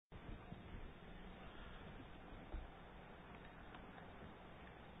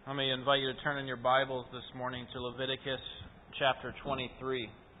Let me invite you to turn in your Bibles this morning to Leviticus chapter 23.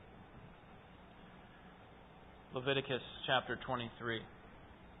 Leviticus chapter 23.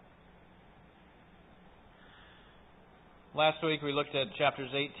 Last week we looked at chapters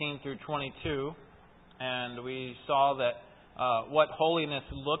 18 through 22, and we saw that what holiness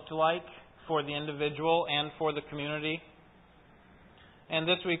looked like for the individual and for the community. And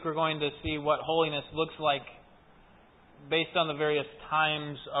this week we're going to see what holiness looks like based on the various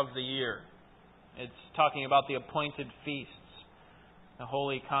times of the year. It's talking about the appointed feasts, the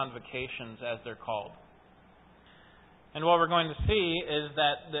holy convocations as they're called. And what we're going to see is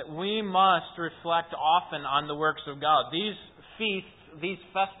that we must reflect often on the works of God. These feasts, these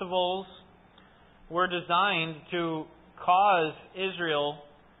festivals, were designed to cause Israel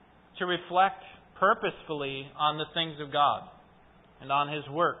to reflect purposefully on the things of God and on His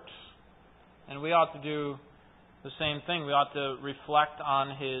works. And we ought to do the same thing. We ought to reflect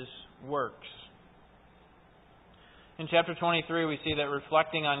on His works. In chapter 23, we see that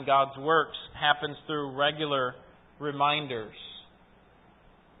reflecting on God's works happens through regular reminders.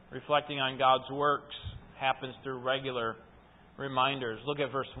 Reflecting on God's works happens through regular reminders. Look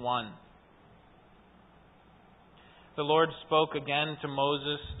at verse 1. The Lord spoke again to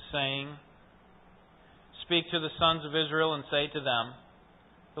Moses, saying, "Speak to the sons of Israel and say to them,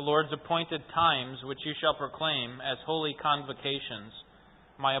 the Lord's appointed times, which you shall proclaim as holy convocations,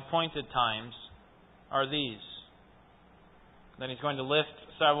 my appointed times, are these." Then He's going to list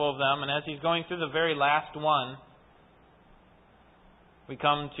several of them, and as He's going through the very last one, we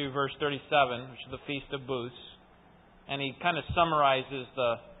come to verse 37, which is the Feast of Booths, and He kind of summarizes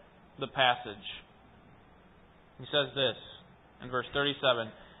the passage. He says this in verse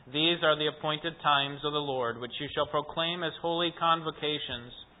 37, "These are the appointed times of the Lord, which you shall proclaim as holy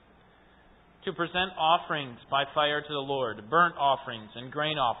convocations, to present offerings by fire to the Lord, burnt offerings and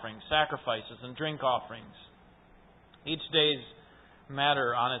grain offerings, sacrifices and drink offerings. Each day's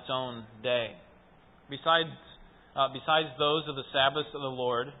matter on its own day. Besides those of the Sabbaths of the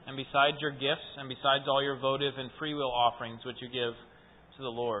Lord, and besides your gifts, and besides all your votive and freewill offerings which you give to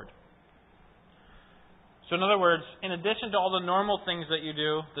the Lord." So in other words, in addition to all the normal things that you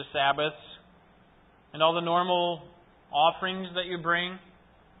do, the Sabbaths, and all the normal offerings that you bring,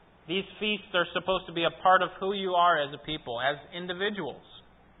 these feasts are supposed to be a part of who you are as a people, as individuals.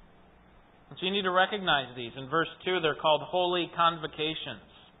 And so you need to recognize these. In verse 2, they're called holy convocations.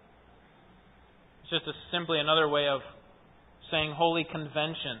 It's just simply another way of saying holy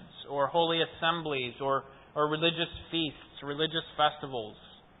conventions, or holy assemblies, or religious feasts, religious festivals.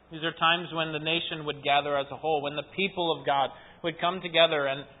 These are times when the nation would gather as a whole, when the people of God would come together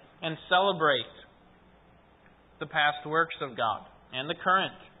and celebrate the past works of God and the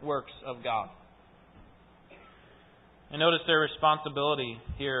current works of God. And notice their responsibility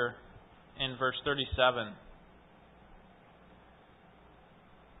here in verse 37.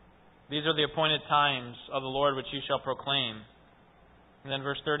 "These are the appointed times of the Lord which you shall proclaim." And then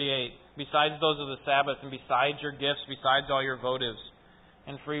verse 38, "Besides those of the Sabbath, and besides your gifts, besides all your votives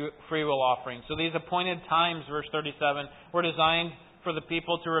and freewill offerings." So these appointed times, verse 37, were designed for the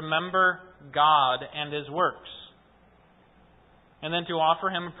people to remember God and His works, and then to offer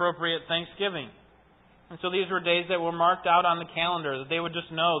Him appropriate thanksgiving. And so these were days that were marked out on the calendar, that they would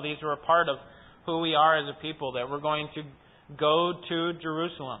just know these were a part of who we are as a people, that we're going to go to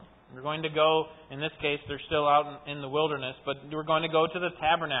Jerusalem. We're going to go, in this case, they're still out in the wilderness, but we're going to go to the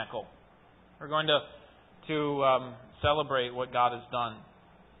tabernacle. We're going to celebrate what God has done.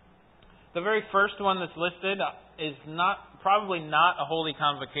 The very first one that's listed is probably not a holy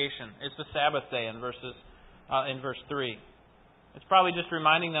convocation. It's the Sabbath day in verse 3. It's probably just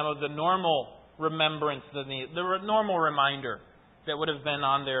reminding them of the normal remembrance, the normal reminder that would have been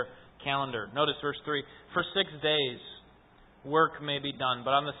on their calendar. Notice verse 3, "For 6 days work may be done,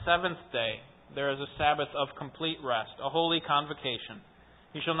 but on the 7th day there is a Sabbath of complete rest, a holy convocation.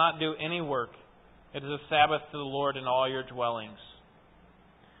 You shall not do any work. It is a Sabbath to the Lord in all your dwellings."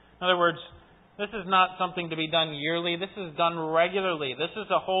 In other words, this is not something to be done yearly. This is done regularly. This is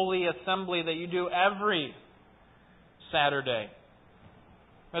a holy assembly that you do every Saturday.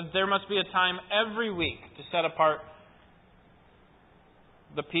 But there must be a time every week to set apart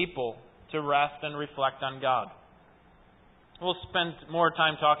the people to rest and reflect on God. We'll spend more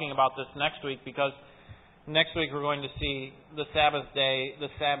time talking about this next week, because next week we're going to see the Sabbath day, the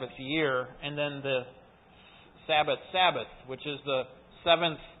Sabbath year, and then the Sabbath, which is the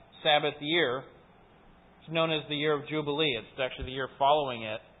 7th Sabbath year. It's known as the year of Jubilee. It's actually the year following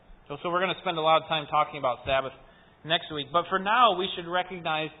it. So we're going to spend a lot of time talking about Sabbath next week. But for now, we should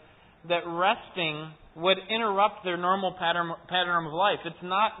recognize that resting would interrupt their normal pattern of life. It's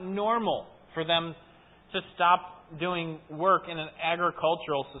not normal for them to stop doing work in an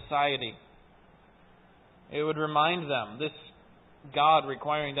agricultural society. It would remind them, this God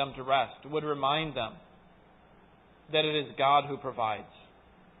requiring them to rest, would remind them that it is God who provides.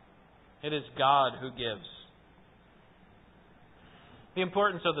 It is God who gives. The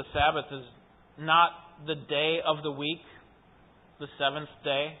importance of the Sabbath is not the day of the week, the seventh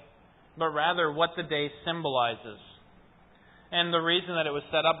day, but rather what the day symbolizes. And the reason that it was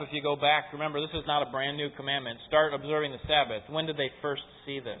set up, if you go back, remember this is not a brand new commandment. Start observing the Sabbath. When did they first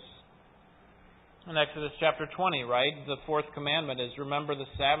see this? In Exodus chapter 20, right? The fourth commandment is remember the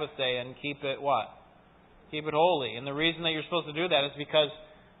Sabbath day and keep it what? Keep it holy. And the reason that you're supposed to do that is because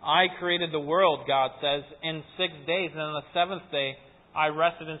I created the world, God says, in 6 days, and on the seventh day I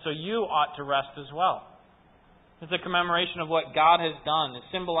rested, and so you ought to rest as well. It's a commemoration of what God has done. It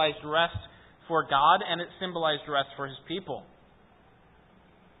symbolized rest for God, and it symbolized rest for His people.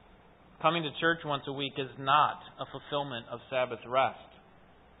 Coming to church once a week is not a fulfillment of Sabbath rest.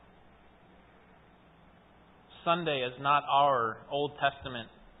 Sunday is not our Old Testament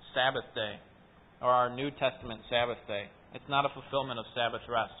Sabbath day or our New Testament Sabbath day. It's not a fulfillment of Sabbath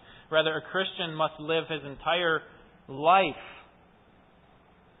rest. Rather, a Christian must live his entire life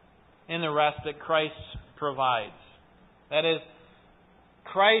in the rest that Christ provides. That is,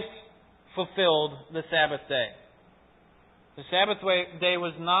 Christ fulfilled the Sabbath day. The Sabbath day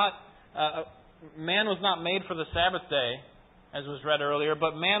was not, man was not made for the Sabbath day, as was read earlier,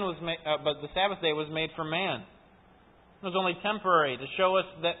 but the Sabbath day was made for man. It was only temporary to show us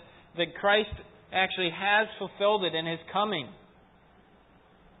that Christ actually has fulfilled it in His coming.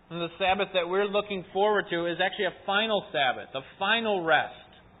 And the Sabbath that we're looking forward to is actually a final Sabbath, a final rest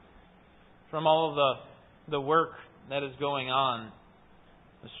from all of the work that is going on,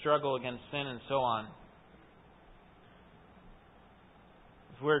 the struggle against sin and so on.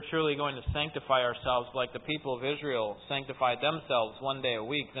 If we're truly going to sanctify ourselves like the people of Israel sanctified themselves one day a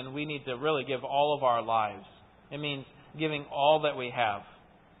week, then we need to really give all of our lives. It means giving all that we have.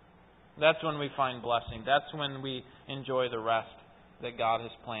 That's when we find blessing. That's when we enjoy the rest that God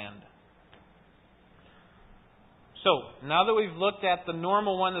has planned. So, now that we've looked at the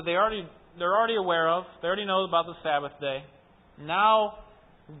normal one that they're already aware of, they already know about the Sabbath day, now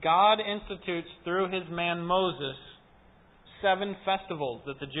God institutes through His man Moses 7 festivals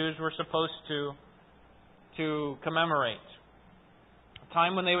that the Jews were supposed to commemorate. A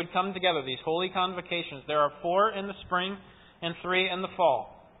time when they would come together, these holy convocations. There are 4 in the spring and 3 in the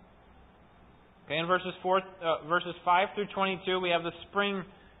fall. Okay, in verses 5 through 22, we have the spring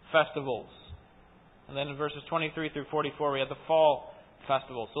festivals. And then in verses 23 through 44, we have the fall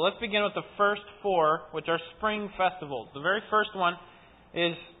festivals. So let's begin with the first 4, which are spring festivals. The very first one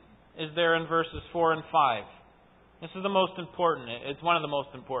is there in verses 4 and 5. This is the most important. It's one of the most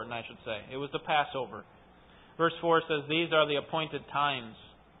important, I should say. It was the Passover. Verse 4 says, "These are the appointed times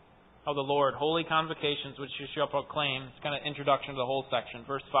of the Lord, holy convocations which you shall proclaim." It's kind of introduction to the whole section.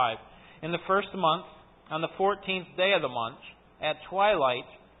 Verse 5. "In the first month, on the 14th day of the month, at twilight,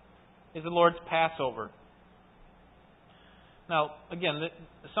 is the Lord's Passover." Now, again,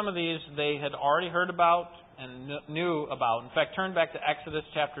 some of these they had already heard about and knew about. In fact, turn back to Exodus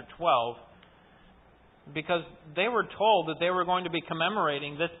chapter 12, because they were told that they were going to be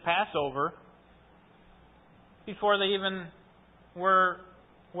commemorating this Passover before they even were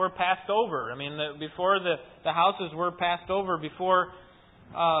passed over. I mean, before the houses were passed over, before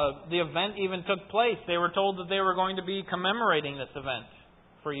the event even took place, they were told that they were going to be commemorating this event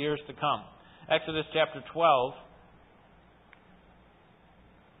for years to come. Exodus chapter 12.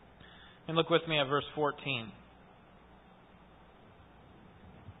 And look with me at verse 14.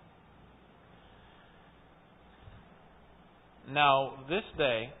 "Now this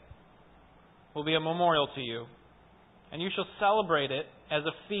day will be a memorial to you, and you shall celebrate it as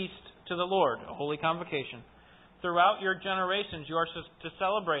a feast to the Lord," a holy convocation. "Throughout your generations you are to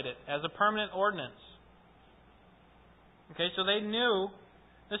celebrate it as a permanent ordinance." Okay, so they knew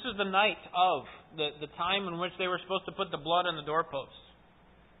this is the night of the time in which they were supposed to put the blood on the doorposts.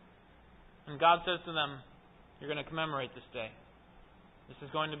 And God says to them, you're going to commemorate this day. This is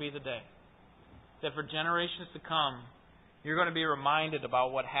going to be the day. That for generations to come, you're going to be reminded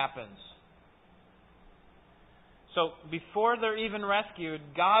about what happens. So, before they're even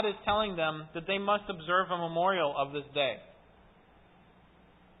rescued, God is telling them that they must observe a memorial of this day.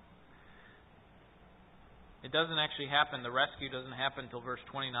 It doesn't actually happen. The rescue doesn't happen until verse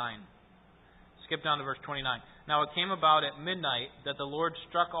 29. Skip down to verse 29. "Now it came about at midnight that the Lord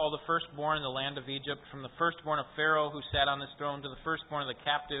struck all the firstborn in the land of Egypt, from the firstborn of Pharaoh who sat on his throne to the firstborn of the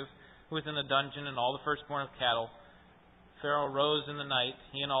captive who was in the dungeon, and all the firstborn of cattle. Pharaoh rose in the night,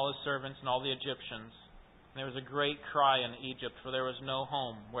 he and all his servants and all the Egyptians. And there was a great cry in Egypt, for there was no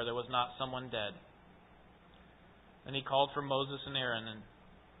home where there was not someone dead. Then he called for Moses and Aaron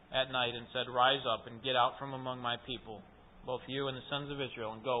at night and said, Rise up and get out from among my people, both you and the sons of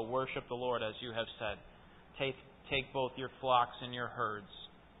Israel, and go worship the Lord as you have said. Take both your flocks and your herds,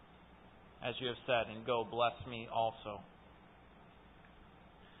 as you have said, and go bless me also.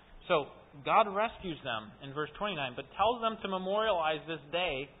 So, God rescues them in verse 29, but tells them to memorialize this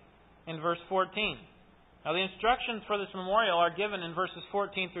day in verse 14. Now, the instructions for this memorial are given in verses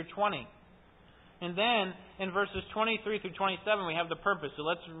 14 through 20. And then, in verses 23 through 27, we have the purpose. So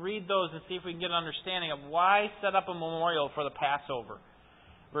let's read those and see if we can get an understanding of why set up a memorial for the Passover.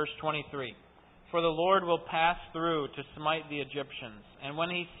 Verse 23. For the Lord will pass through to smite the Egyptians. And when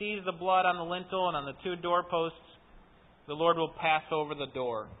he sees the blood on the lintel and on the 2 doorposts, the Lord will pass over the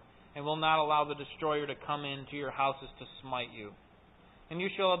door, and will not allow the destroyer to come into your houses to smite you. And you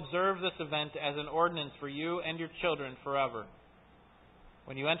shall observe this event as an ordinance for you and your children forever.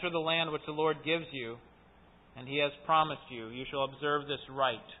 When you enter the land which the Lord gives you, and he has promised you, you shall observe this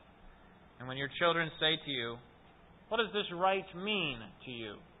rite. And when your children say to you, What does this rite mean to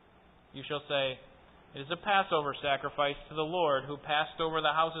you? You shall say, It is a Passover sacrifice to the Lord, who passed over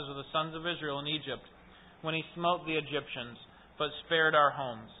the houses of the sons of Israel in Egypt, when he smote the Egyptians, but spared our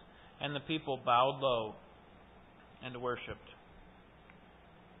homes. And the people bowed low and worshipped.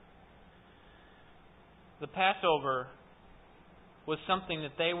 The Passover was something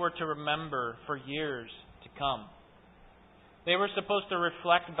that they were to remember for years to come. They were supposed to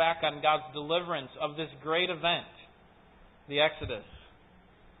reflect back on God's deliverance of this great event, the Exodus.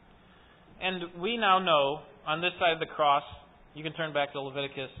 And we now know, on this side of the cross, you can turn back to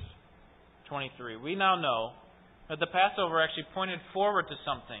Leviticus 23. We now know that the Passover actually pointed forward to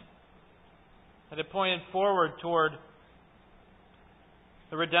something. That it pointed forward toward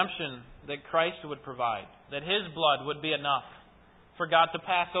the redemption that Christ would provide. That His blood would be enough for God to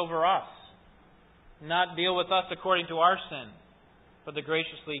pass over us. Not deal with us according to our sin, but to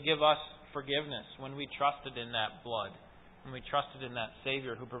graciously give us forgiveness when we trusted in that blood. When we trusted in that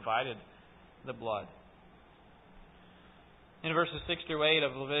Savior who provided the blood. In verses 6 through 8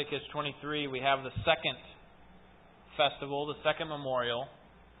 of Leviticus 23, we have the second festival, the second memorial.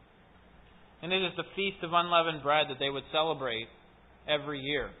 And it is the Feast of Unleavened Bread that they would celebrate every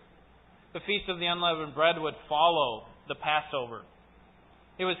year. The Feast of the Unleavened Bread would follow the Passover.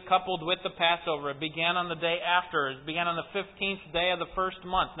 It was coupled with the Passover. It began on the day after. It began on the 15th day of the first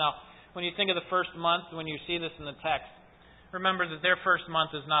month. Now, when you think of the first month, when you see this in the text, remember that their first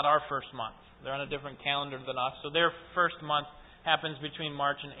month is not our first month. They're on a different calendar than us. So their first month happens between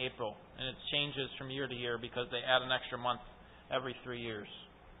March and April. And it changes from year to year because they add an extra month every 3 years.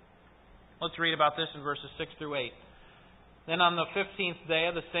 Let's read about this in verses 6 through 8. Then on the 15th day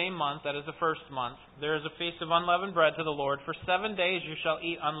of the same month, that is the first month, there is a feast of unleavened bread to the Lord. For 7 days you shall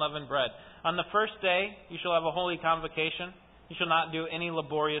eat unleavened bread. On the first day you shall have a holy convocation. You shall not do any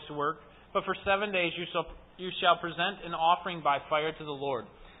laborious work. But for 7 days you shall present an offering by fire to the Lord.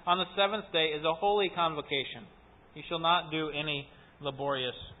 On the 7th day is a holy convocation. You shall not do any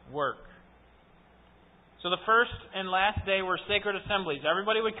laborious work. So the first and last day were sacred assemblies.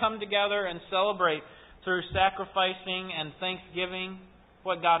 Everybody would come together and celebrate through sacrificing and thanksgiving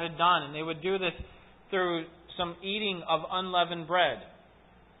what God had done. And they would do this through some eating of unleavened bread.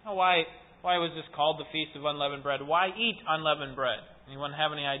 Now, why was this called the Feast of Unleavened Bread? Why eat unleavened bread? Anyone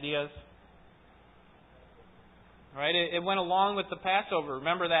have any ideas? Right? It went along with the Passover.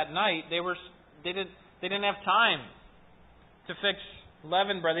 Remember that night they didn't have time to fix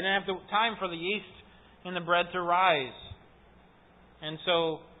leavened bread. They didn't have time for the yeast in the bread to rise. And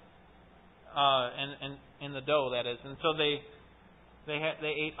so and in the dough, that is. And so they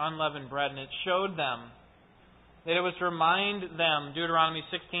ate unleavened bread, and it showed them that it was to remind them, Deuteronomy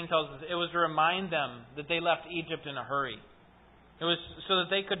 16 tells us, it was to remind them that they left Egypt in a hurry. It was so that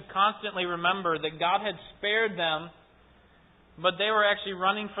they could constantly remember that God had spared them, but they were actually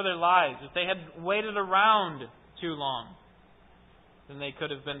running for their lives. If they had waited around too long, then they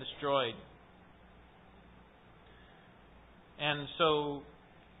could have been destroyed. And so,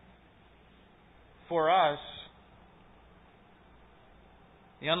 for us,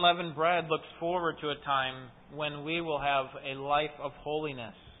 the unleavened bread looks forward to a time when we will have a life of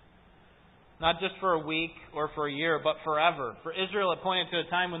holiness. Not just for a week or for a year, but forever. For Israel, it pointed to a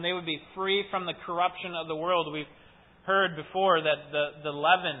time when they would be free from the corruption of the world. We've heard before that the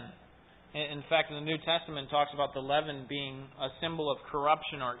leaven, in fact, in the New Testament, talks about the leaven being a symbol of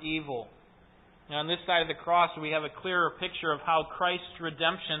corruption or evil. Now, on this side of the cross, we have a clearer picture of how Christ's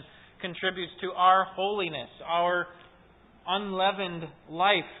redemption contributes to our holiness, our unleavened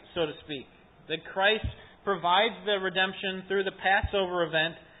life, so to speak. That Christ provides the redemption through the Passover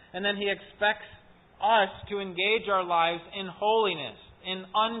event, and then He expects us to engage our lives in holiness, in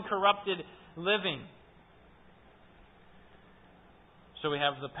uncorrupted living. So we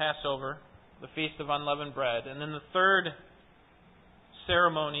have the Passover, the Feast of Unleavened Bread, and then the third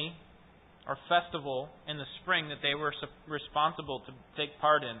ceremony or festival in the spring that they were responsible to take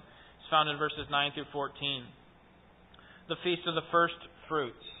part in is found in verses 9 through 14. The Feast of the First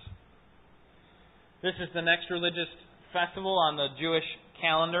Fruits. This is the next religious festival on the Jewish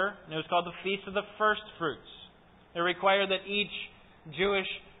calendar, and it was called the Feast of the First Fruits. It required that each Jewish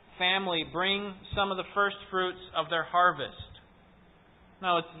family bring some of the first fruits of their harvest.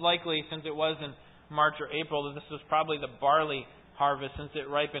 Now, it's likely, since it was in March or April, that this was probably the barley harvest, since it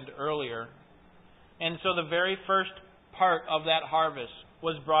ripened earlier. And so the very first part of that harvest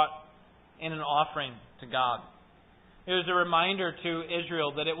was brought in an offering to God. It was a reminder to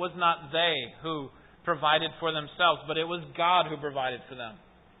Israel that it was not they who provided for themselves, but it was God who provided for them.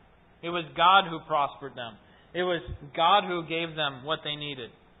 It was God who prospered them. It was God who gave them what they needed.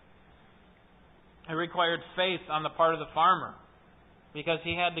 It required faith on the part of the farmer, because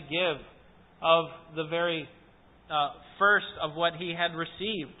he had to give of the very first of what he had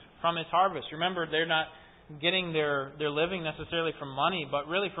received from his harvest. Remember, they're not getting their living necessarily from money, but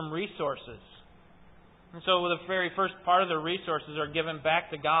really from resources. And so the very first part of their resources are given back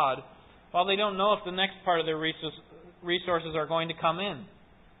to God, while they don't know if the next part of their resources are going to come in.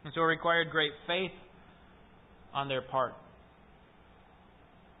 And so it required great faith on their part.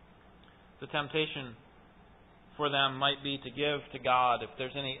 The temptation for them might be to give to God if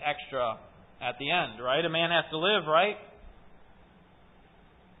there's any extra at the end, right? A man has to live, right?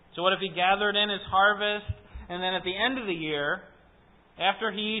 So what if he gathered in his harvest, and then at the end of the year,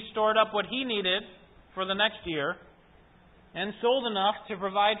 after he stored up what he needed for the next year, and sold enough to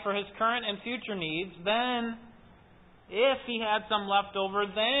provide for his current and future needs, then, if he had some left over,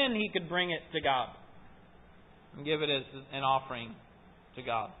 then he could bring it to God and give it as an offering to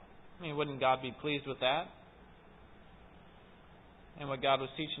God. I mean, wouldn't God be pleased with that? And what God was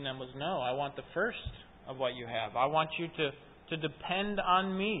teaching them was, no, I want the first of what you have. I want you to depend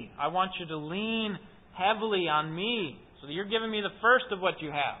on me. I want you to lean heavily on me, so that you're giving me the first of what you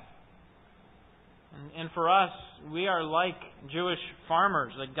have. And for us, we are like Jewish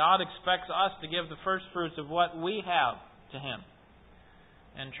farmers, that God expects us to give the first fruits of what we have to Him,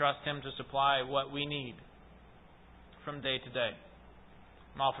 and trust Him to supply what we need from day to day.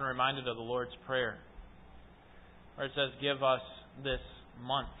 I'm often reminded of the Lord's Prayer, where it says, give us this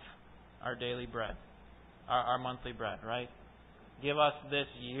month our daily bread, our monthly bread, right? Give us this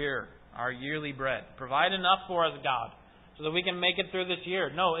year our yearly bread. Provide enough for us, God, so that we can make it through this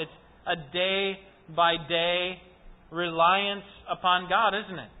year. No, it's a day-by-day reliance upon God,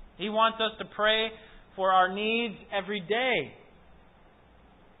 isn't it? He wants us to pray for our needs every day.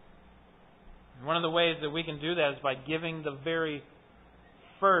 One of the ways that we can do that is by giving the very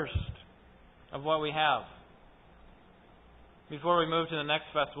first of what we have. Before we move to the next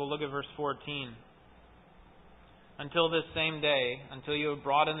festival, look at verse 14. Until this same day, until you have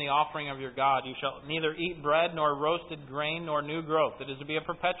brought in the offering of your God, you shall neither eat bread nor roasted grain nor new growth. It is to be a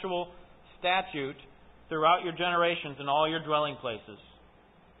perpetual statute throughout your generations in all your dwelling places.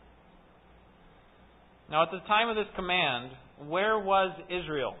 Now, at the time of this command, where was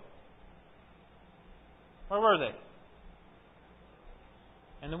Israel? Where were they?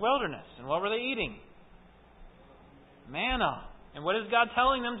 In the wilderness. And what were they eating? Manna. And what is God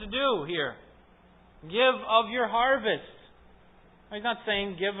telling them to do here? Give of your harvest. He's not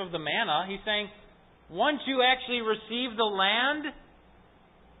saying give of the manna. He's saying once you actually receive the land,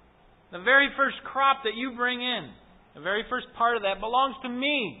 the very first crop that you bring in, the very first part of that belongs to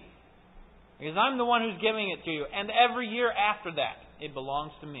me. Because I'm the one who's giving it to you. And every year after that, it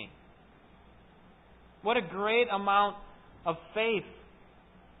belongs to me. What a great amount of faith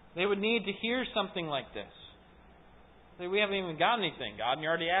they would need to hear something like this. We haven't even got anything, God, and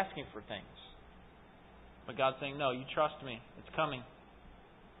you're already asking for things. But God's saying, no, you trust me. It's coming.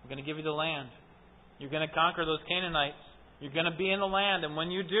 I'm going to give you the land. You're going to conquer those Canaanites. You're going to be in the land, and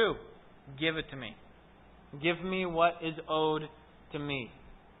when you do, give it to me. Give me what is owed to me.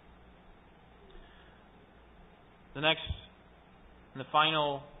 The next and the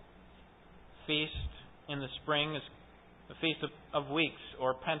final feast in the spring is the Feast of Weeks,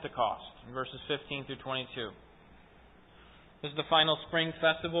 or Pentecost, in verses 15 through 22. This is the final spring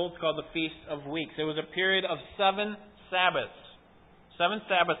festival. It's called the Feast of Weeks. It was a period of 7 Sabbaths. 7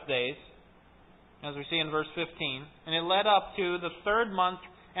 Sabbath days, as we see in verse 15. And it led up to the third month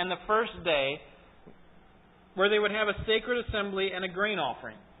and the first day, where they would have a sacred assembly and a grain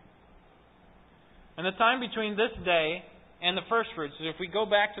offering. And the time between this day and the first fruits, if we go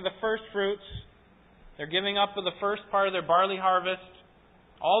back to the first fruits, they're giving up for the first part of their barley harvest,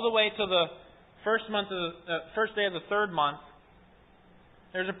 all the way to the first day of the third month.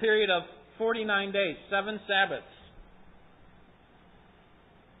 There's a period of 49 days, 7 Sabbaths.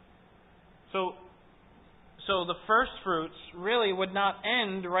 So the first fruits really would not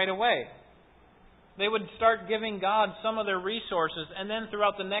end right away. They would start giving God some of their resources, and then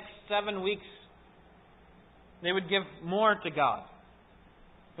throughout the next 7 weeks, they would give more to God.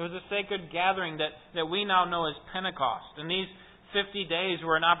 It was a sacred gathering that we now know as Pentecost. And these 50 days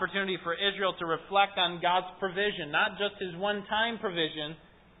were an opportunity for Israel to reflect on God's provision, not just His one-time provision,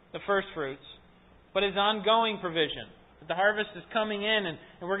 the first fruits, but His ongoing provision. That the harvest is coming in, and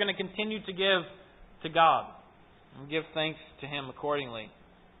we're going to continue to give to God and give thanks to Him accordingly.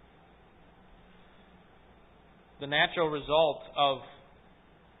 The natural result of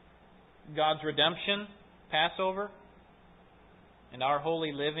God's redemption, Passover, and our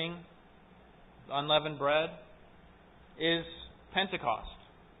holy living, unleavened bread, is Pentecost.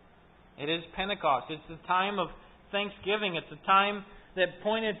 It is Pentecost. It's the time of thanksgiving. It's a time that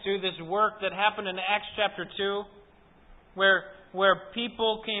pointed to this work that happened in Acts chapter 2, where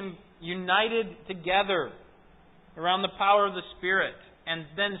people came united together around the power of the Spirit and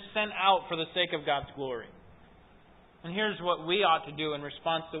then sent out for the sake of God's glory. And here's what we ought to do in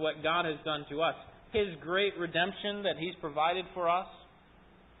response to what God has done to us. His great redemption that He's provided for us,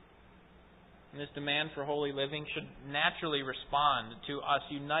 and this demand for holy living should naturally respond to us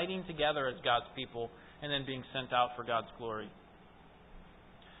uniting together as God's people and then being sent out for God's glory.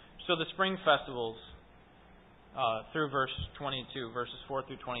 So the spring festivals through verse 22, verses 4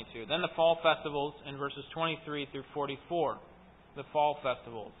 through 22. Then the fall festivals in verses 23 through 44. The fall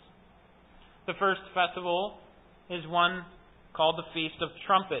festivals. The first festival is one called the Feast of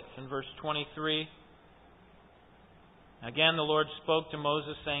Trumpets in verse 23. Again, the Lord spoke to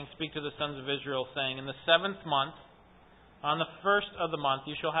Moses, saying, "Speak to the sons of Israel, saying, In the 7th month, on the first of the month,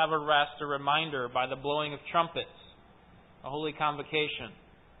 you shall have a rest, a reminder, by the blowing of trumpets, a holy convocation."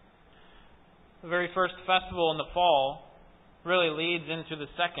 The very first festival in the fall really leads into the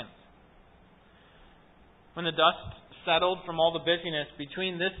second. When the dust settled from all the busyness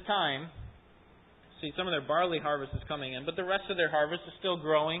between this time, see, some of their barley harvest is coming in, but the rest of their harvest is still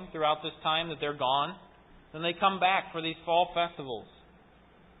growing throughout this time that they're gone. Then they come back for these fall festivals.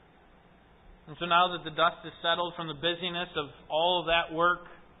 And so now that the dust is settled from the busyness of all of that work,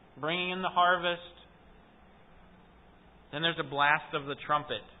 bringing in the harvest, then there's a blast of the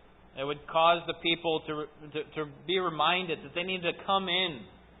trumpet. It would cause the people to be reminded that they need to come in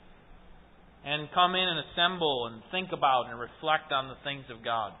and assemble and think about and reflect on the things of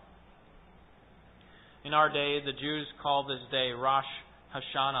God. In our day, the Jews call this day Rosh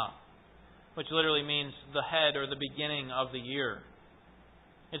Hashanah, which literally means the head or the beginning of the year.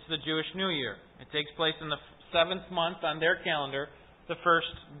 It's the Jewish New Year. It takes place in the 7th month on their calendar, the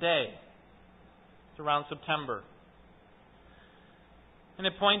first day. It's around September. And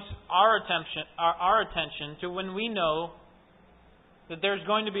it points our attention to when we know that there's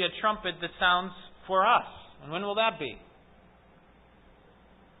going to be a trumpet that sounds for us. And when will that be?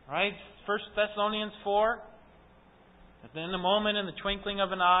 Right? 1 Thessalonians 4. That in the moment, in the twinkling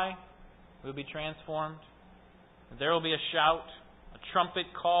of an eye, we'll be transformed. There will be a shout, a trumpet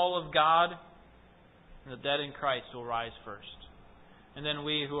call of God, and the dead in Christ will rise first. And then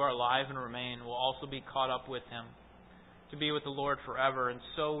we who are alive and remain will also be caught up with Him to be with the Lord forever, and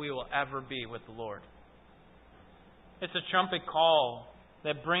so we will ever be with the Lord. It's a trumpet call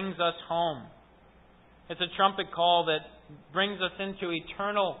that brings us home. It's a trumpet call that brings us into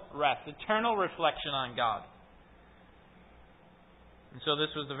eternal rest, eternal reflection on God. And so this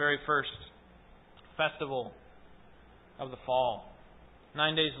was the very first festival of the fall.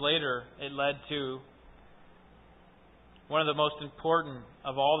 9 days later, it led to one of the most important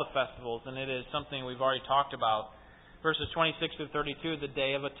of all the festivals, and it is something we've already talked about. Verses 26 through 32, the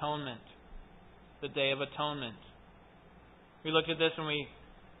Day of Atonement. The Day of Atonement. We looked at this when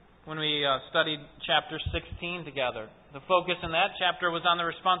we studied chapter 16 together. The focus in that chapter was on the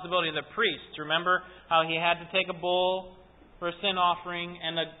responsibility of the priest. Remember how he had to take a bull for a sin offering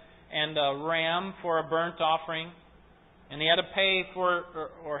and a ram for a burnt offering, and he had to pay for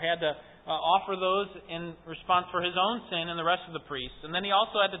or had to offer those in response for his own sin and the rest of the priests. And then he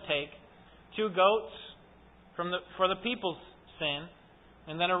also had to take 2 goats for the people's sin,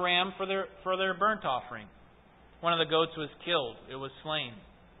 and then a ram for their burnt offering. One of the goats was killed; it was slain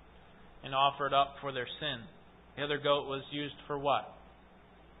and offered up for their sin. The other goat was used for what?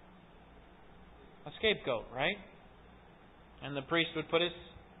 a scapegoat, right? And the priest would put his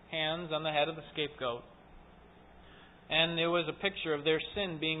hands on the head of the scapegoat. And it was a picture of their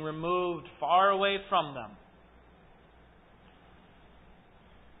sin being removed far away from them.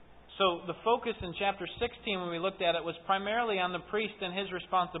 So the focus in chapter 16 when we looked at it was primarily on the priest and his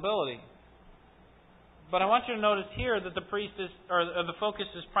responsibility. But I want you to notice here that the focus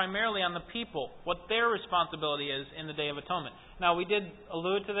is primarily on the people, what their responsibility is in the Day of Atonement. Now we did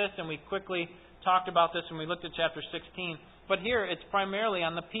allude to this and we quickly talked about this when we looked at chapter 16. But here it's primarily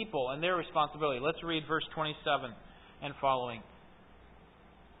on the people and their responsibility. Let's read verse 27 and following.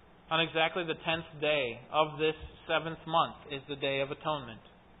 On exactly the 10th day of this 7th month is the Day of Atonement.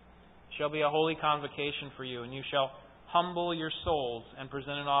 It shall be a holy convocation for you, and you shall humble your souls and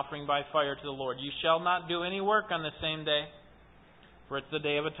present an offering by fire to the Lord. You shall not do any work on the same day, for it's the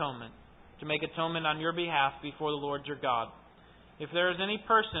Day of Atonement, to make atonement on your behalf before the Lord your God. If there is any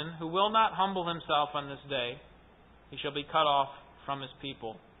person who will not humble himself on this day, he shall be cut off from his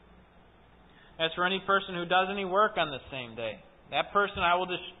people. As for any person who does any work on the same day, that person I will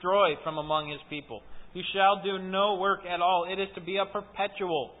destroy from among his people. You shall do no work at all. It is to be a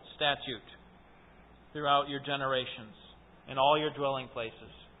perpetual statute throughout your generations, in all your dwelling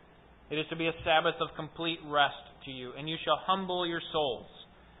places. It is to be a Sabbath of complete rest to you, and you shall humble your souls.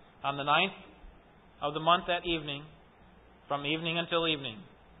 On the 9th of the month at evening, from evening until evening,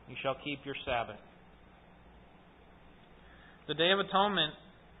 you shall keep your Sabbath. The Day of Atonement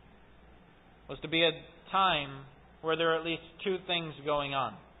was to be a time where there are at least two things going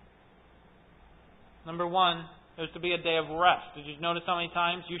on. Number one, it was to be a day of rest. Did you notice how many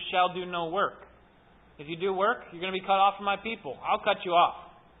times? You shall do no work. If you do work, you're going to be cut off from my people. I'll cut you off,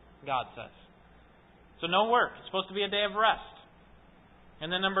 God says. So no work. It's supposed to be a day of rest.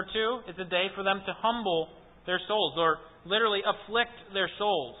 And then number two, it's a day for them to humble their souls, or literally afflict their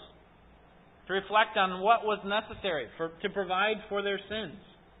souls, to reflect on what was necessary to provide for their sins.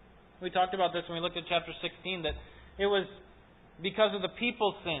 We talked about this when we looked at chapter 16, that it was because of the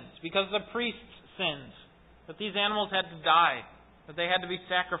people's sins, because of the priests' sins, that these animals had to die, that they had to be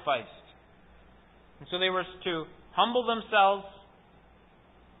sacrificed. And so they were to humble themselves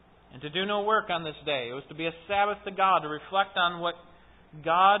and to do no work on this day. It was to be a Sabbath to God, to reflect on what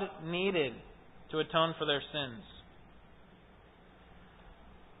God needed to atone for their sins.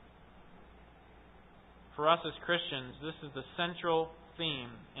 For us as Christians, this is the central theme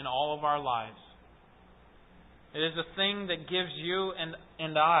in all of our lives. It is the thing that gives you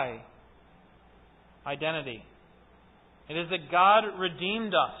and I identity. It is that God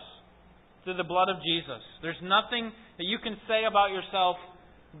redeemed us through the blood of Jesus. There's nothing that you can say about yourself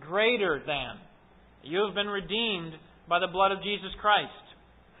greater than you have been redeemed by the blood of Jesus Christ.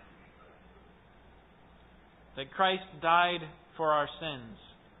 That Christ died for our sins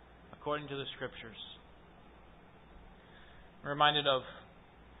according to the Scriptures. I'm reminded of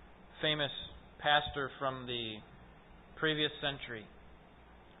a famous pastor from the previous century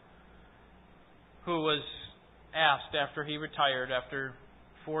who was asked after he retired, after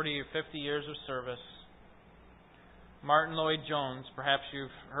 40 or 50 years of service. Martin Lloyd-Jones, perhaps you've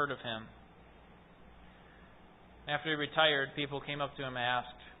heard of him. After he retired, people came up to him and asked,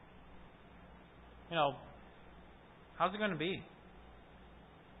 how's it going to be?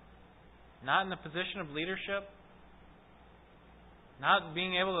 Not in the position of leadership? Not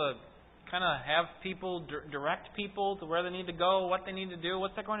being able to kind of have people, direct people to where they need to go, what they need to do?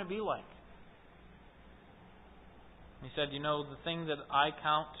 What's that going to be like? He said, the thing that I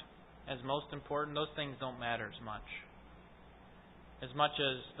count as most important, those things don't matter as much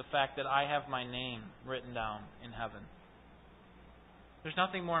as the fact that I have my name written down in heaven. There's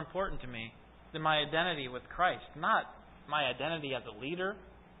nothing more important to me than my identity with Christ, not my identity as a leader.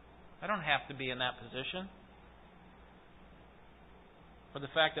 I don't have to be in that position. But the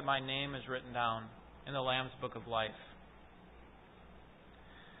fact that my name is written down in the Lamb's Book of Life.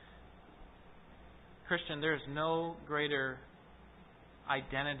 Christian, there is no greater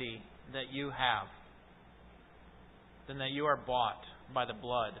identity that you have than that you are bought by the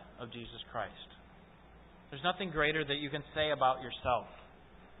blood of Jesus Christ. There's nothing greater that you can say about yourself.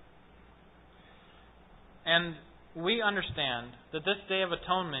 And we understand that this Day of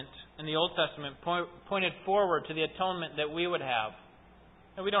Atonement in the Old Testament pointed forward to the atonement that we would have.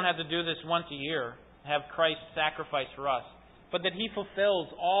 And we don't have to do this once a year, have Christ sacrifice for us, but that He fulfills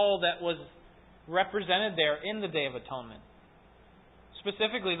all that was represented there in the Day of Atonement.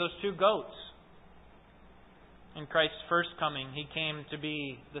 Specifically, those two goats. In Christ's first coming, He came to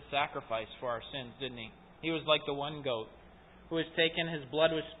be the sacrifice for our sins, didn't He? He was like the one goat who was taken, His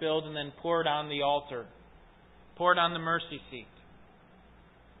blood was spilled, and then poured on the altar, poured on the mercy seat.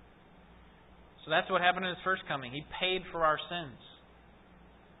 So that's what happened in His first coming. He paid for our sins.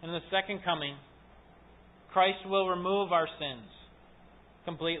 In the second coming, Christ will remove our sins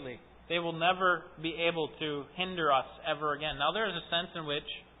completely. They will never be able to hinder us ever again. Now there is a sense in which,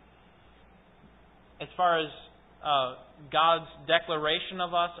 as far as God's declaration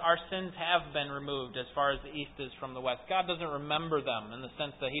of us, our sins have been removed as far as the east is from the west. God doesn't remember them in the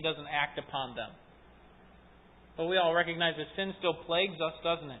sense that He doesn't act upon them. But we all recognize that sin still plagues us,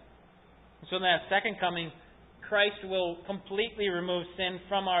 doesn't it? And so in that second coming, Christ will completely remove sin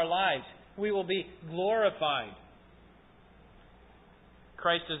from our lives. We will be glorified.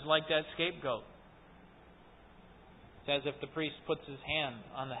 Christ is like that scapegoat. It's as if the priest puts his hand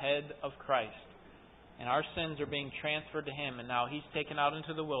on the head of Christ, and our sins are being transferred to Him, and now He's taken out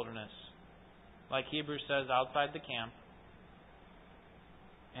into the wilderness, like Hebrews says, outside the camp,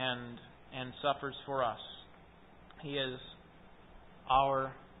 and suffers for us. He is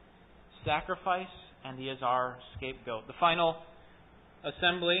our sacrifice, and He is our scapegoat. The final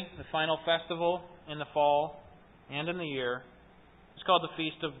assembly, the final festival in the fall and in the year, is called the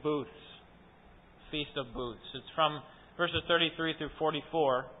Feast of Booths. Feast of Booths. It's from verses 33 through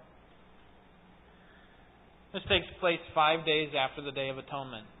 44. This takes place 5 days after the Day of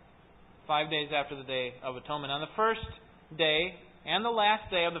Atonement. 5 days after the Day of Atonement. On the first day and the last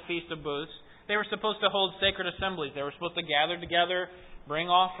day of the Feast of Booths, they were supposed to hold sacred assemblies. They were supposed to gather together, bring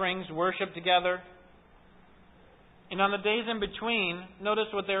offerings, worship together. And on the days in between, notice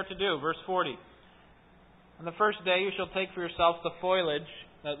what they are to do. Verse 40. On the first day you shall take for yourselves the foliage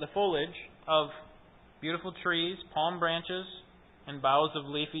of beautiful trees, palm branches, and boughs of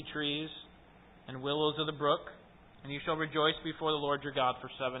leafy trees, and willows of the brook, and you shall rejoice before the Lord your God for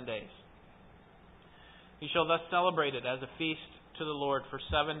 7 days. You shall thus celebrate it as a feast to the Lord for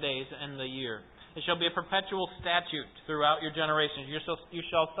 7 days in the year. It shall be a perpetual statute throughout your generations. You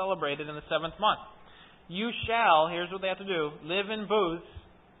shall celebrate it in the 7th month. You shall, here's what they have to do, live in booths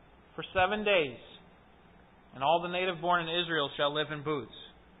for 7 days. And all the native born in Israel shall live in booths,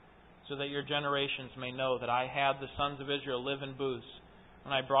 so that your generations may know that I had the sons of Israel live in booths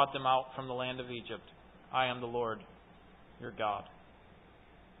when I brought them out from the land of Egypt. I am the Lord, your God.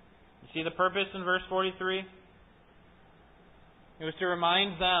 You see the purpose in verse 43? It was to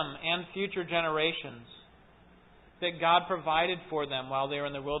remind them and future generations that God provided for them while they were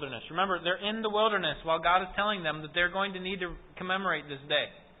in the wilderness. Remember, they're in the wilderness while God is telling them that they're going to need to commemorate this day.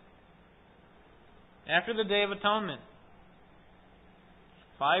 After the Day of Atonement,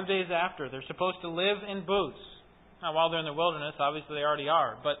 5 days after, they're supposed to live in booths. Now, while they're in the wilderness, obviously they already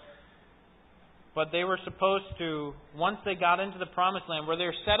are, but they were supposed to, once they got into the Promised Land, where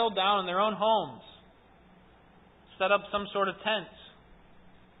they're settled down in their own homes, set up some sort of tents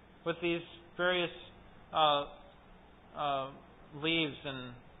with these various leaves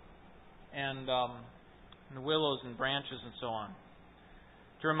and willows and branches and so on,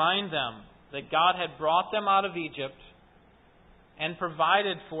 to remind them that God had brought them out of Egypt and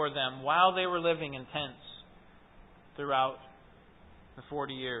provided for them while they were living in tents throughout the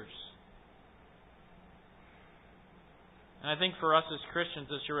 40 years. And I think for us as Christians,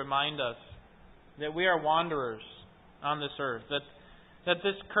 this should remind us that we are wanderers on this earth, that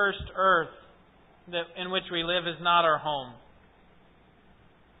this cursed earth in which we live is not our home,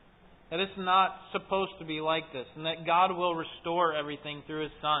 that it's not supposed to be like this, and that God will restore everything through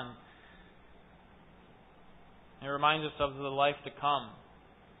His Son. It reminds us of the life to come,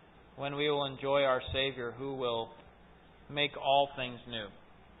 when we will enjoy our Savior, who will make all things new.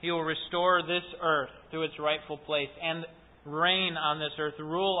 He will restore this earth to its rightful place and reign on this earth,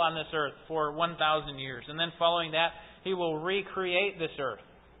 rule on this earth for 1,000 years. And then following that, He will recreate this earth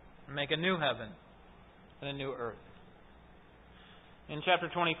and make a new heaven and a new earth. In chapter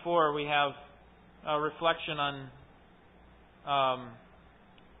 24, we have a reflection on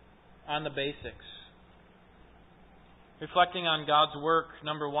the basics. Reflecting on God's work,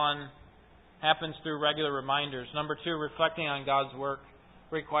 number one, happens through regular reminders. Number two, reflecting on God's work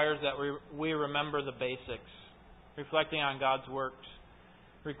requires that we remember the basics. Reflecting on God's works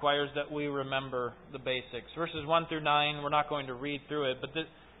requires that we remember the basics. Verses 1 through 9, we're not going to read through it, but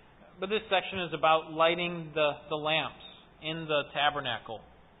this section is about lighting the lamps in the tabernacle.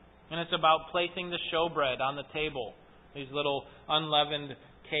 And it's about placing the showbread on the table. These little unleavened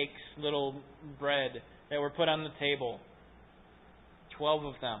cakes, little bread that were put on the table. 12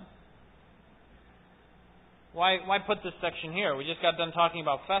 of them. Why put this section here? We just got done talking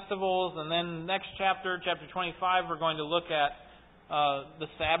about festivals, and then next chapter 25, we're going to look at the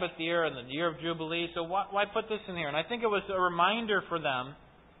Sabbath year and the year of Jubilee. So why put this in here? And I think it was a reminder for them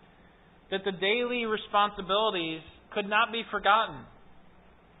that the daily responsibilities could not be forgotten.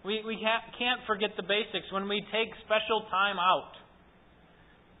 We can't forget the basics. When we take special time out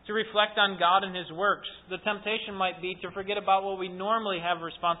to reflect on God and His works, the temptation might be to forget about what we normally have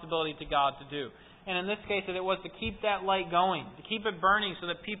responsibility to God to do. And in this case, it was to keep that light going, to keep it burning so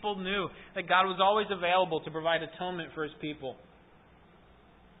that people knew that God was always available to provide atonement for His people.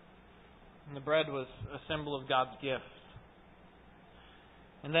 And the bread was a symbol of God's gift.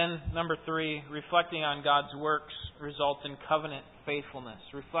 And then, number 3, reflecting on God's works results in covenant faithfulness.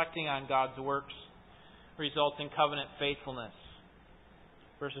 Reflecting on God's works results in covenant faithfulness.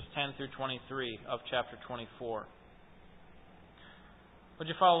 Verses 10 through 23 of chapter 24. Would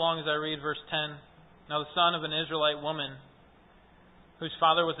you follow along as I read verse 10? Now the son of an Israelite woman, whose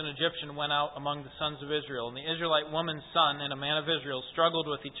father was an Egyptian, went out among the sons of Israel. And the Israelite woman's son and a man of Israel struggled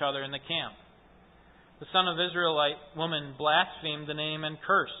with each other in the camp. The son of Israelite woman blasphemed the name and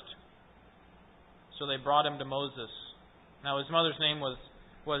cursed. So they brought him to Moses. Now his mother's name was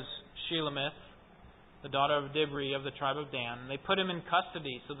Shelemith, the daughter of Dibri of the tribe of Dan. And they put him in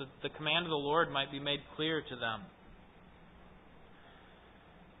custody so that the command of the Lord might be made clear to them.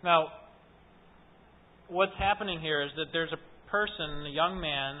 Now, what's happening here is that there's a person, a young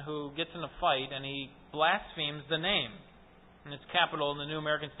man, who gets in a fight and he blasphemes the name. And it's capital in the New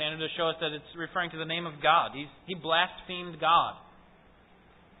American Standard to show us that it's referring to the name of God. He blasphemed God.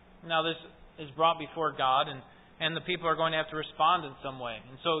 Now this is brought before God, and the people are going to have to respond in some way.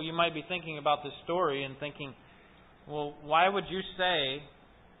 And so you might be thinking about this story and thinking, well, why would you say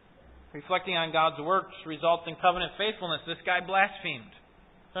reflecting on God's works results in covenant faithfulness? This guy blasphemed.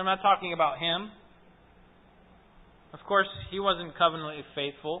 So I'm not talking about him. Of course, he wasn't covenantly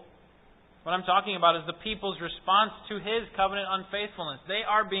faithful. What I'm talking about is the people's response to his covenant unfaithfulness. They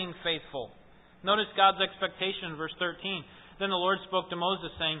are being faithful. Notice God's expectation in verse 13. Then the Lord spoke to Moses,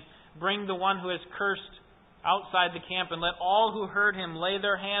 saying, "Bring the one who has cursed outside the camp, and let all who heard him lay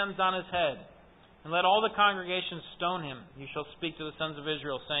their hands on his head. And let all the congregation stone him. You shall speak to the sons of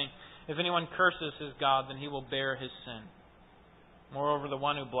Israel, saying, If anyone curses his God, then he will bear his sin. Moreover, the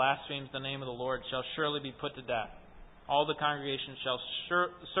one who blasphemes the name of the Lord shall surely be put to death. All the congregation shall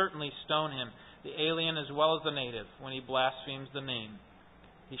certainly stone him, the alien as well as the native. When he blasphemes the name,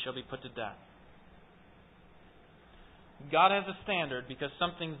 he shall be put to death." God has a standard because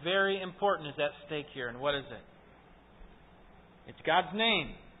something very important is at stake here. And what is it? It's God's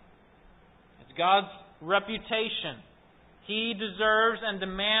name. It's God's reputation. He deserves and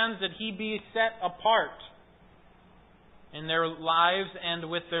demands that He be set apart in their lives and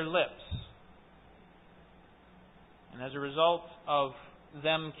with their lips. And as a result of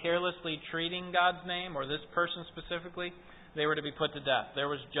them carelessly treating God's name, or this person specifically, they were to be put to death. There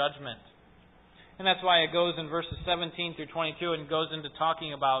was judgment. And that's why it goes in verses 17 through 22 and goes into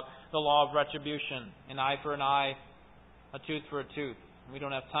talking about the law of retribution. An eye for an eye, a tooth for a tooth. We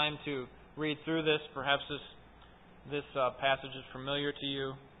don't have time to read through this. Perhaps this passage is familiar to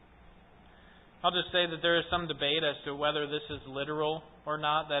you. I'll just say that there is some debate as to whether this is literal or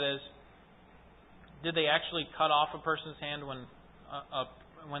not. That is, did they actually cut off a person's hand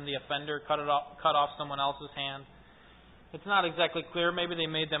when the offender cut off someone else's hand? It's not exactly clear. Maybe they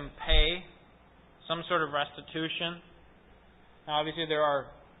made them pay some sort of restitution. Now, obviously, there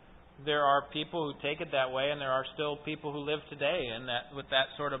are people who take it that way, and there are still people who live today with that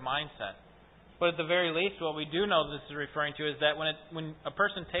sort of mindset. But at the very least, what we do know this is referring to is that when a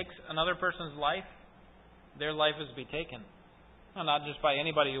person takes another person's life, their life is to be taken. Well, not just by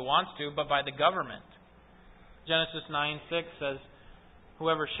anybody who wants to, but by the government. Genesis 9:6 says,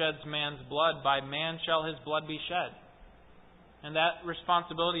 "Whoever sheds man's blood, by man shall his blood be shed." And that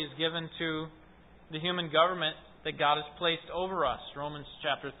responsibility is given to the human government that God has placed over us. Romans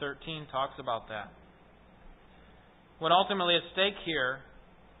chapter 13 talks about that. What ultimately is at stake here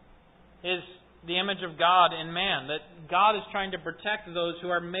is the image of God in man. That God is trying to protect those who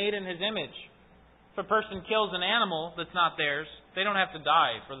are made in His image. If a person kills an animal that's not theirs, they don't have to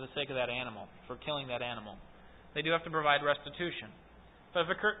die for the sake of that animal, for killing that animal. They do have to provide restitution. But if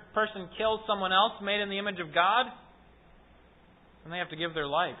a person kills someone else made in the image of God, then they have to give their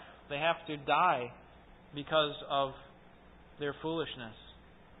life. They have to die because of their foolishness.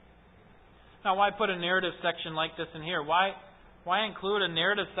 Now, why put a narrative section like this in here? Why include a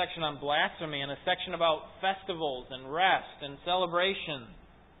narrative section on blasphemy and a section about festivals and rest and celebration?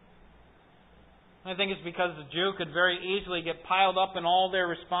 I think it's because the Jew could very easily get piled up in all their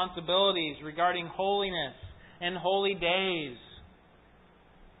responsibilities regarding holiness and holy days.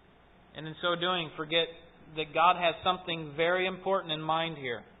 And in so doing, forget that God has something very important in mind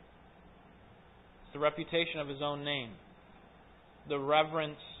here. It's the reputation of His own name, the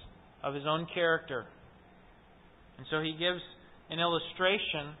reverence of His own character. And so He gives an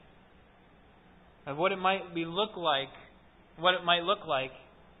illustration of what it might look like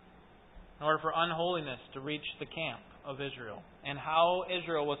in order for unholiness to reach the camp of Israel, and how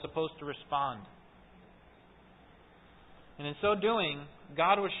Israel was supposed to respond. And in so doing,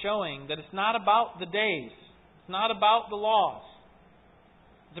 God was showing that it's not about the days, it's not about the laws,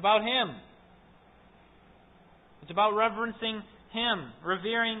 it's about Him. It's about reverencing Him,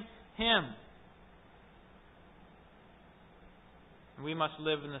 revering Him. And we must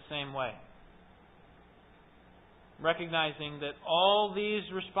live in the same way. Recognizing that all these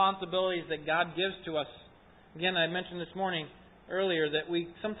responsibilities that God gives to us, again, I mentioned this morning earlier that we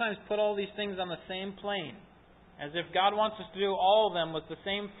sometimes put all these things on the same plane, as if God wants us to do all of them with the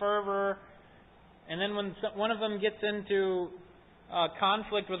same fervor, and then when one of them gets into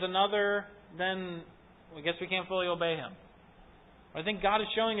conflict with another, then I guess we can't fully obey Him. I think God is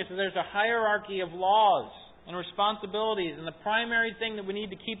showing us that there's a hierarchy of laws and responsibilities, and the primary thing that we need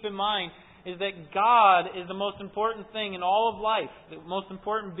to keep in mind is that God is the most important thing in all of life, the most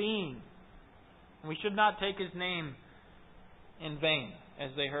important being. And we should not take His name in vain, as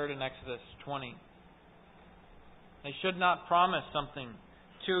they heard in Exodus 20. They should not promise something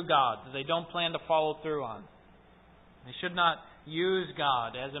to God that they don't plan to follow through on. They should not use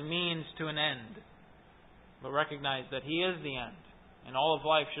God as a means to an end, but recognize that He is the end, and all of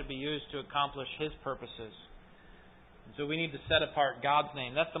life should be used to accomplish His purposes. And so we need to set apart God's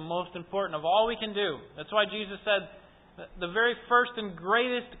name. That's the most important of all we can do. That's why Jesus said the very first and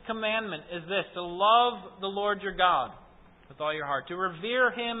greatest commandment is this: to love the Lord your God with all your heart, to revere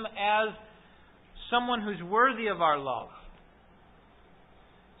Him as someone who's worthy of our love.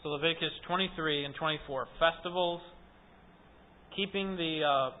 So Leviticus 23 and 24, festivals, keeping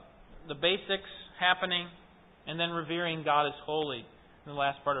the basics happening, and then revering God as holy in the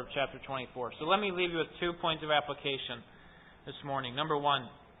last part of chapter 24. So let me leave you with 2 points of application this morning. Number one,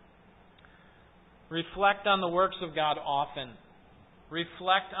 reflect on the works of God often.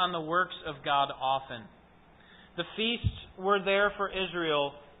 Reflect on the works of God often. The feasts were there for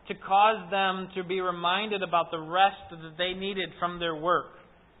Israel to cause them to be reminded about the rest that they needed from their work.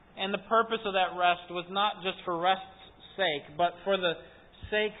 And the purpose of that rest was not just for rest's sake, but for the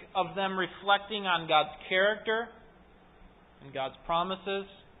sake of them reflecting on God's character and God's promises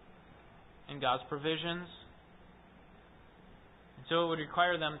and God's provisions. And so it would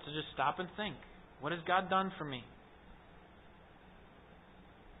require them to just stop and think, what has God done for me?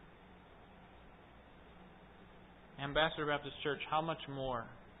 Ambassador Baptist Church, how much more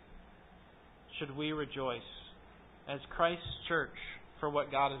should we rejoice as Christ's church for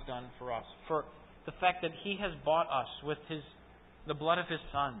what God has done for us, for the fact that He has bought us with the blood of His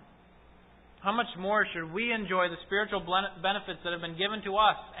Son? How much more should we enjoy the spiritual benefits that have been given to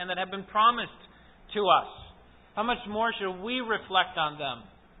us and that have been promised to us? How much more should we reflect on them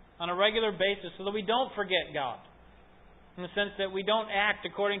on a regular basis so that we don't forget God? In the sense that we don't act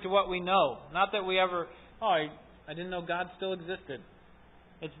according to what we know. Not that we ever, I didn't know God still existed.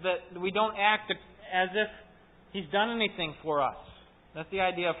 It's that we don't act as if He's done anything for us. That's the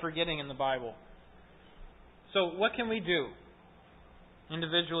idea of forgetting in the Bible. So what can we do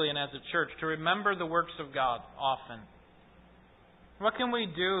individually and as a church to remember the works of God often? What can we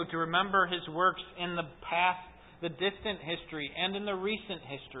do to remember His works in the past, the distant history, and in the recent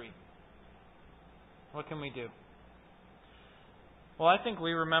history? What can we do? Well, I think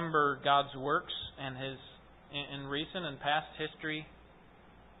we remember God's works and His in recent and past history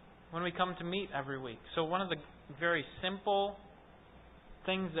when we come to meet every week. So one of the very simple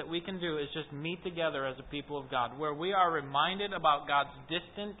things that we can do is just meet together as a people of God, where we are reminded about God's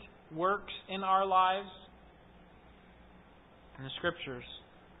distant works in our lives, in the Scriptures,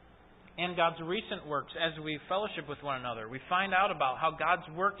 and God's recent works as we fellowship with one another. We find out about how God's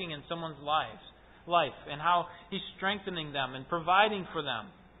working in someone's life and how He's strengthening them and providing for them.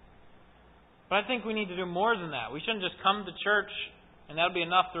 But I think we need to do more than that. We shouldn't just come to church and that would be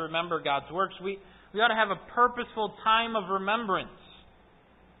enough to remember God's works. We ought to have a purposeful time of remembrance.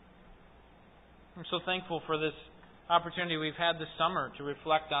 I'm so thankful for this opportunity we've had this summer to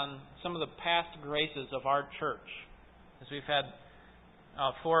reflect on some of the past graces of our church, as we've had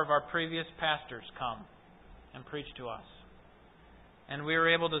 4 of our previous pastors come and preach to us. And we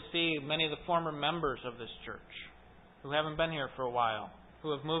were able to see many of the former members of this church who haven't been here for a while,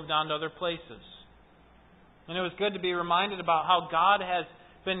 who have moved on to other places. And it was good to be reminded about how God has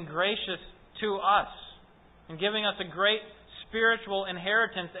been gracious to us in giving us a great spiritual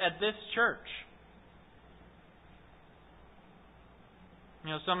inheritance at this church.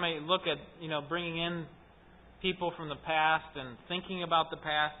 Some may look at, bringing in people from the past and thinking about the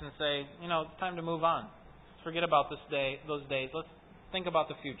past and say, it's time to move on. forget about those days. Let's think about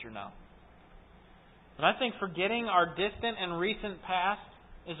the future now. And I think forgetting our distant and recent past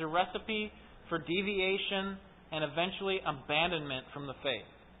is a recipe for deviation and eventually abandonment from the faith.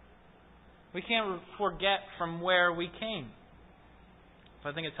 We can't forget from where we came. So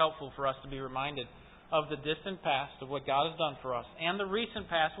I think it's helpful for us to be reminded of the distant past, of what God has done for us, and the recent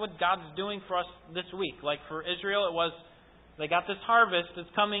past, what God's doing for us this week. Like for Israel, it was they got this harvest that's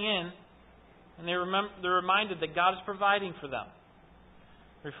coming in, and they're reminded that God is providing for them.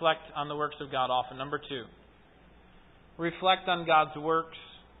 Reflect on the works of God often. Number 2, reflect on God's works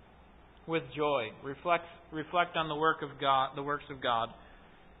with joy. Reflect on the works of God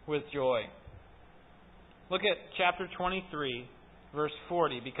with joy. Look at chapter 23, verse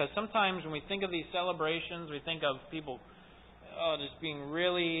 40, because sometimes when we think of these celebrations, we think of people just being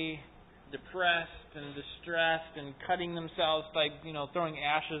really depressed and distressed and cutting themselves, like, throwing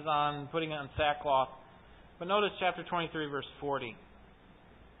ashes on, putting it on sackcloth. But notice chapter 23, verse 40.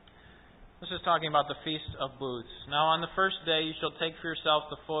 This is talking about the Feast of Booths. Now on the first day you shall take for yourself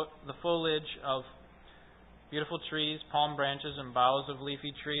the foliage of beautiful trees, palm branches, and boughs of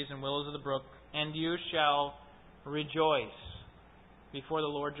leafy trees, and willows of the brook, and you shall rejoice before the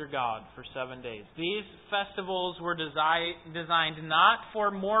Lord your God for 7 days. These festivals were designed not for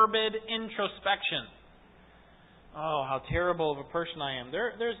morbid introspection. Oh, how terrible of a person I am.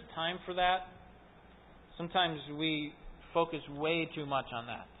 There's a time for that. Sometimes we focus way too much on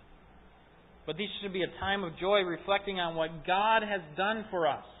that. But these should be a time of joy, reflecting on what God has done for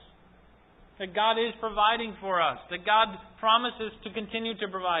us. That God is providing for us. That God promises to continue to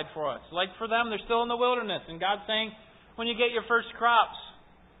provide for us. Like for them, they're still in the wilderness. And God's saying, when you get your first crops,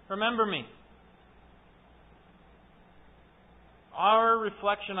 remember me. Our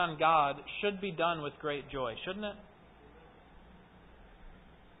reflection on God should be done with great joy, shouldn't it?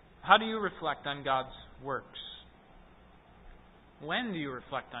 How do you reflect on God's works? When do you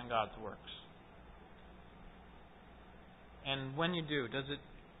reflect on God's works? And when you do, does it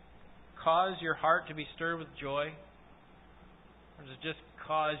cause your heart to be stirred with joy? Or does it just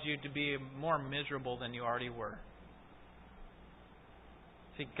cause you to be more miserable than you already were?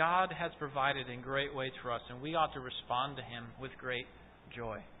 See, God has provided in great ways for us, and we ought to respond to Him with great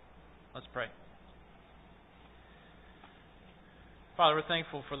joy. Let's pray. Father, we're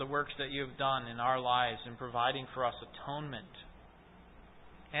thankful for the works that you have done in our lives in providing for us atonement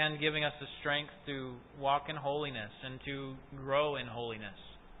and giving us the strength to walk in holiness and to grow in holiness.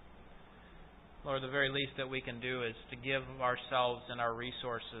 Lord, the very least that we can do is to give ourselves and our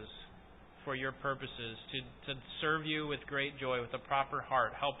resources for your purposes, to serve you with great joy, with a proper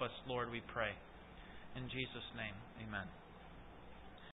heart. Help us, Lord, we pray. In Jesus' name, amen.